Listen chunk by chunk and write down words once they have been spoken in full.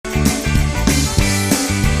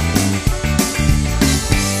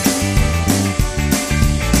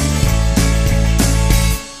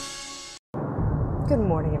Good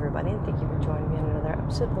morning, everybody, and thank you for joining me on another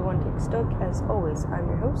episode of The One Take Stoic. As always, I'm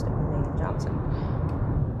your host, Megan Johnson.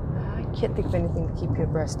 I can't think of anything to keep you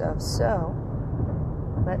abreast of, so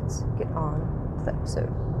let's get on to the episode.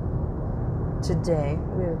 Today,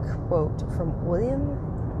 we have a quote from William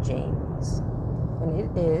James, and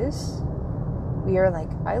it is, "We are like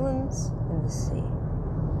islands in the sea,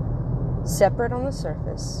 separate on the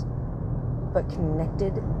surface, but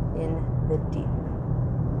connected in the deep."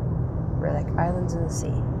 We're like islands in the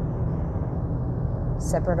sea,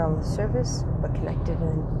 separate on the surface, but connected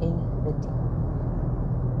in the deep.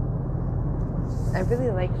 I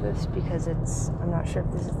really like this because I'm not sure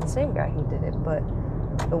if this is the same guy who did it, but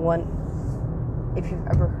the one, if you've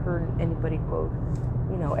ever heard anybody quote,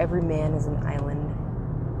 every man is an island,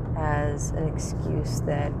 as an excuse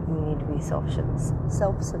that we need to be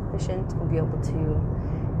self-sufficient and be able to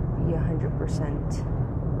be 100%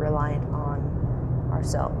 reliant on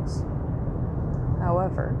ourselves.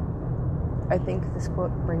 However, I think this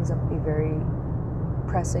quote brings up a very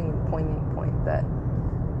pressing and poignant point that,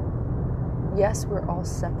 yes, we're all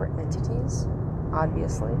separate entities,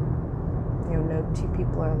 obviously. No two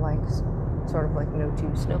people are alike, sort of like no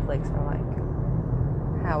two snowflakes are alike.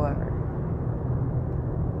 However,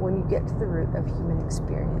 when you get to the root of human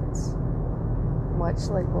experience, much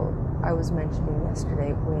like what I was mentioning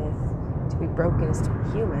yesterday with to be broken is to be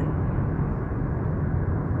human,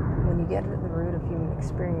 when you get at the root of human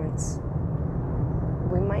experience,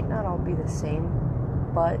 we might not all be the same,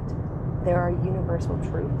 but there are universal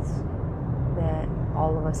truths that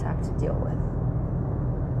all of us have to deal with.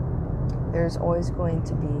 There's always going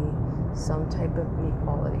to be some type of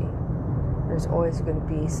inequality. There's always going to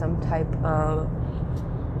be some type of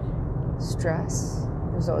stress.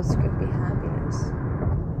 There's always going to be happiness.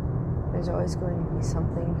 There's always going to be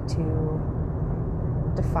something to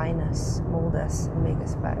define us, mold us, and make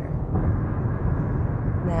us better.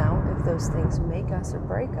 Now, if those things make us or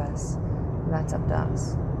break us, that's up to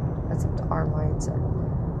us. That's up to our mindset.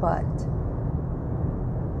 But,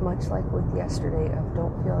 much like with yesterday of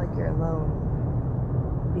don't feel like you're alone,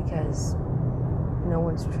 because no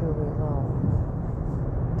one's truly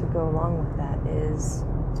alone. To go along with that is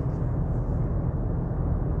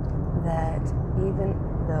that even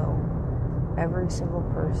though every single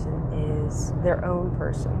person is their own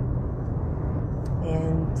person,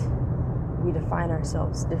 and we define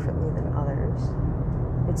ourselves differently than others,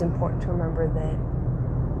 it's important to remember that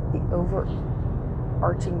the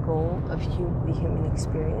overarching goal of the human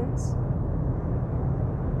experience,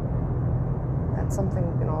 that's something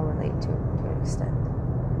we can all relate to an extent.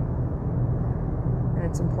 And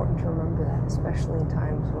it's important to remember that, especially in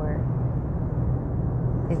times where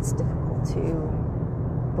it's difficult to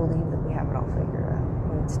believe that we have it all figured out,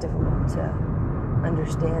 when it's difficult to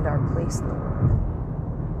understand our place in the world.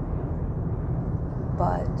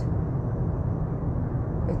 But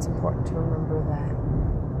it's important to remember that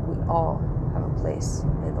we all have a place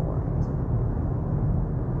in the world.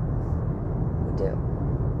 We do.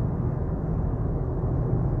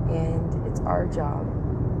 And it's our job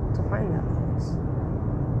to find that place.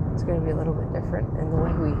 It's going to be a little bit different, and the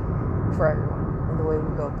way for everyone, and the way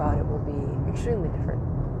we go about it will be extremely different,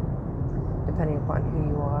 depending upon who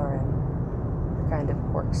you are and the kind of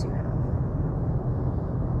quirks you have.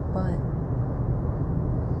 But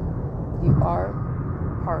you are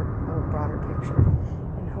part of a broader picture,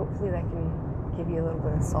 and hopefully that can give you a little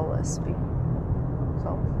bit of solace. I think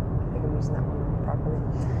I'm using that one properly.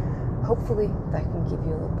 Hopefully that can give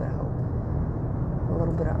you a little bit of hope, a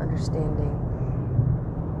little bit of understanding,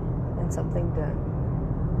 and something to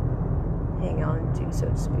hang on to, so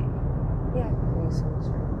to speak. Yeah, I can use some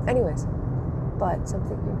strength. Anyways, but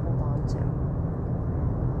something you can hold on to.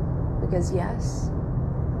 Because yes,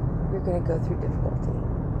 you're going to go through difficulty.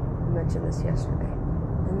 I mentioned this yesterday,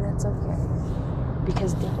 and that's okay.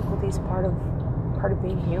 Because difficulty is part of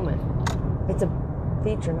being human. It's a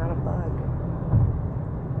feature, not a bug.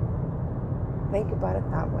 Think about it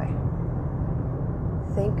that way.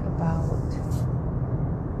 Think about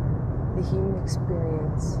the human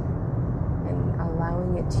experience and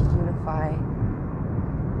allowing it to unify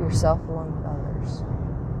yourself along with others.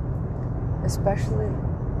 Especially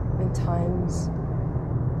in times,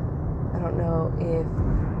 I don't know if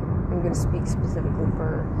I'm going to speak specifically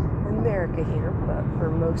for America here, but for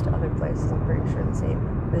most other places, I'm pretty sure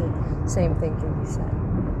the same thing can be said.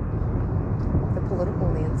 The political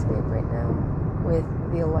landscape right now, with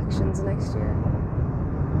the elections next year,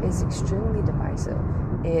 is extremely divisive.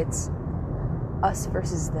 It's us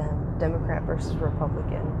versus them, Democrat versus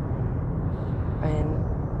Republican, and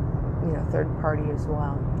third party as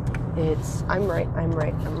well. It's I'm right,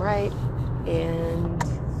 and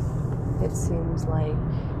it seems like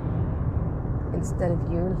instead of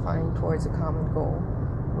unifying towards a common goal,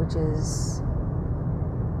 which is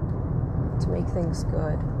to make things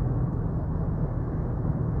good,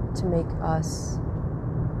 to make us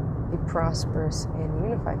a prosperous and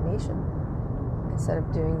unified nation, instead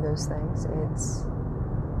of doing those things, it's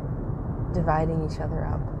dividing each other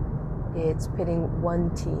up. It's pitting one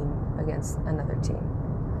team against another team.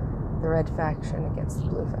 The red faction against the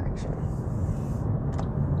blue faction.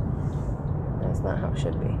 That's not how it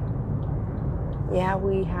should be. Yeah,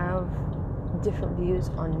 we have different views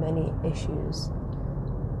on many issues.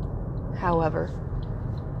 However,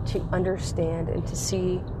 to understand and to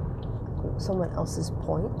see someone else's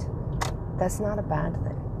point, that's not a bad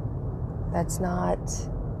thing. That's not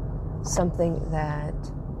something that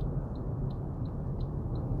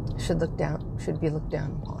should be looked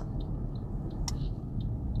down upon.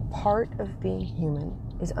 Part of being human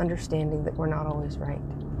is understanding that we're not always right.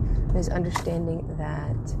 Is understanding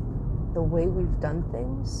that the way we've done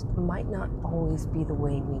things might not always be the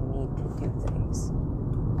way we need to do things.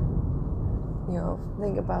 You know,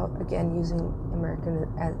 think about, again, using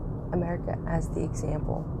America as the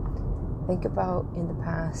example. Think about in the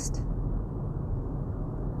past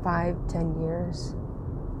 5-10 years,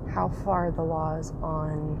 how far the laws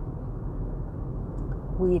on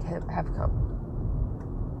weed have come.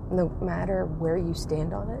 No matter where you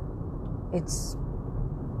stand on it, it's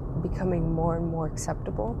becoming more and more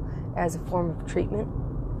acceptable as a form of treatment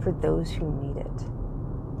for those who need it.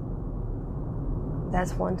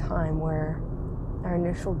 That's one time where our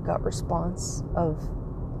initial gut response of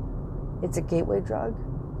it's a gateway drug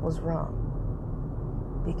was wrong.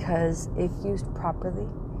 Because if used properly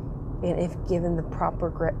and if given the proper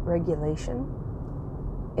regulation,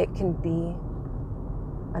 it can be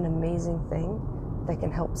an amazing thing that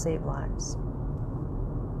can help save lives.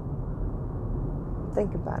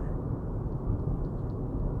 Think about it.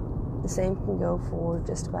 The same can go for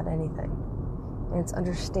just about anything. And it's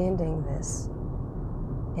understanding this,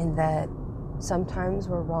 in that sometimes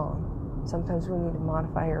we're wrong. Sometimes we need to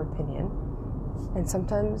modify our opinion. And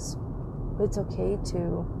sometimes it's okay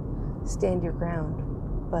to stand your ground,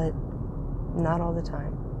 but not all the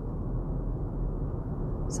time.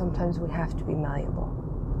 Sometimes we have to be malleable.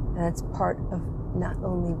 And that's part of not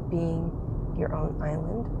only being your own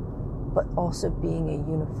island, but also being a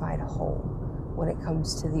unified whole when it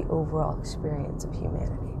comes to the overall experience of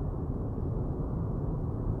humanity.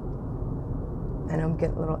 I know I'm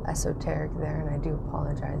getting a little esoteric there, and I do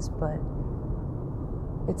apologize, but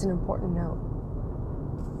it's an important note,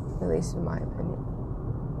 at least in my opinion.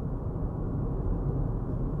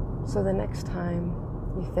 So the next time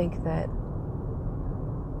you think that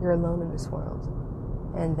you're alone in this world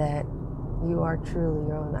and that you are truly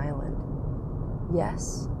your own island,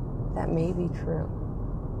 yes, that may be true.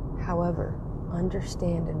 However,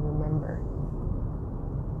 understand and remember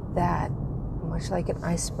that, much like an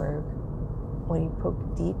iceberg, when you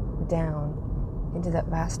poke deep down into that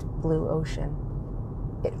vast blue ocean,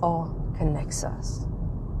 it all connects us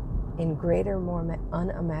in greater, more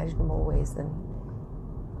unimaginable ways than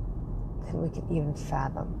we can even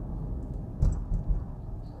fathom.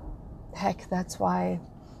 Heck, that's why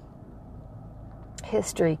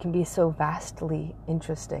history can be so vastly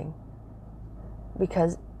interesting,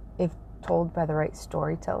 because if told by the right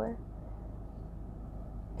storyteller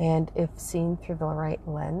and if seen through the right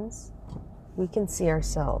lens, we can see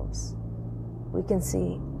ourselves. We can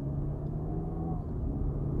see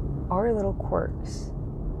our little quirks,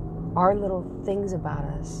 our little things about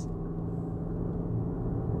us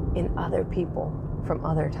in other people from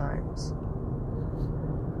other times.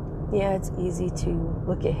 Yeah, it's easy to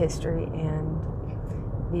look at history and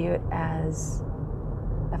view it as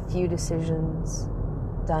a few decisions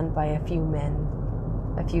done by a few men,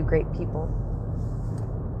 a few great people,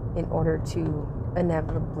 in order to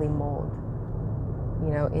inevitably mold,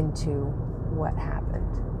 into what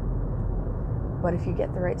happened. But if you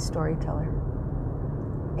get the right storyteller,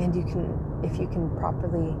 and if you can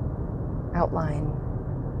properly outline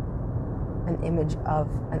an image of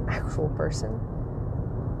an actual person,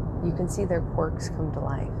 you can see their quirks come to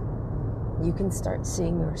life. You can start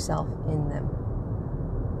seeing yourself in them,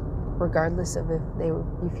 regardless of if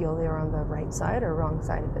you feel they were on the right side or wrong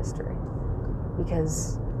side of history.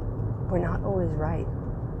 Because we're not always right,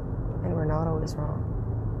 and we're not always wrong.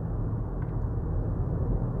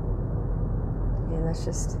 And that's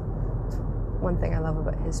just one thing I love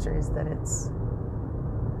about history, is that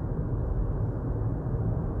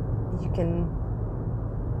you can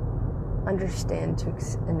understand to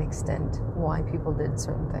an extent why people did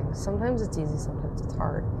certain things. Sometimes it's easy, sometimes it's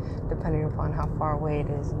hard, depending upon how far away it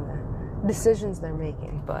is and the decisions they're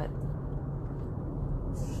making. But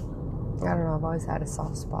I don't know, I've always had a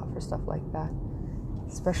soft spot for stuff like that,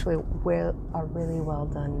 especially a really well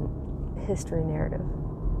done history narrative.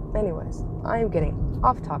 Anyways, I am getting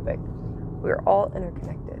off topic. We're all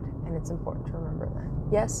interconnected, and it's important to remember that.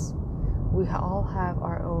 Yes, we all have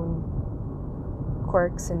our own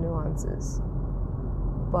quirks and nuances,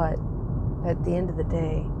 but at the end of the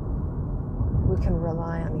day, we can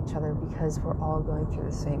rely on each other because we're all going through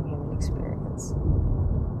the same human experience.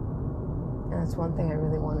 And that's one thing I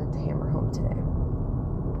really wanted to hammer home today,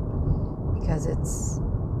 because it's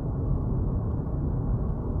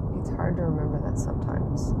hard to remember that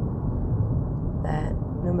sometimes, that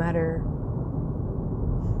no matter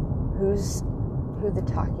who the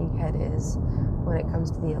talking head is when it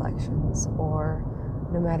comes to the elections, or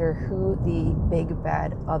no matter who the big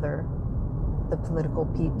bad other the political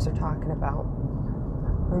peeps are talking about,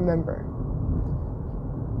 remember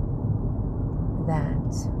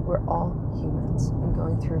that we're all humans and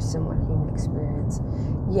going through a similar human experience.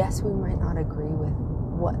 Yes, we might not agree with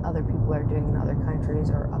what other people are doing in other countries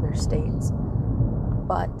or other states,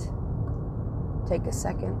 but take a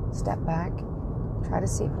second, step back, try to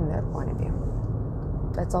see it from their point of view.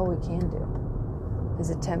 That's all we can do, is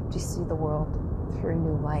attempt to see the world through a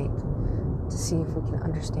new light, to see if we can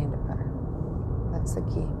understand it better. That's the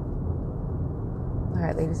key.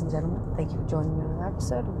 Alright, ladies and gentlemen, thank you for joining me on another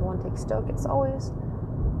episode of One Take Stoic. As always,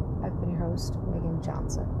 I've been your host, Megan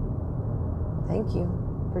Johnson. Thank you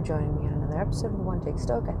for joining me on another episode of One Take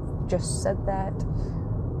Stoic. I just said that.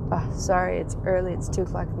 Sorry, it's early, it's 2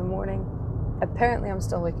 o'clock in the morning. Apparently I'm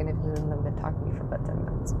still waking up because I've been talking to you for about 10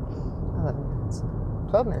 minutes. 11 minutes.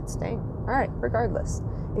 12 minutes, dang. Alright, regardless,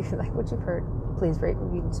 if you like what you've heard, please rate,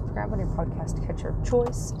 review, and subscribe on your podcast catcher of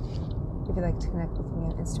choice. If you'd like to connect with me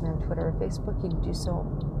on Instagram, Twitter, or Facebook, you can do so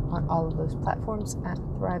on all of those platforms at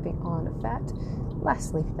Thriving on Fat.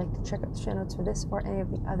 Lastly, if you'd like to check out the show notes for this or any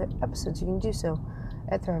of the other episodes, you can do so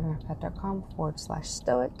at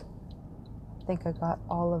thrivingonfat.com/stoic. I think I got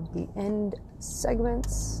all of the end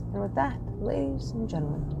segments. And with that, ladies and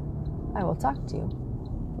gentlemen, I will talk to you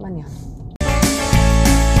mañana.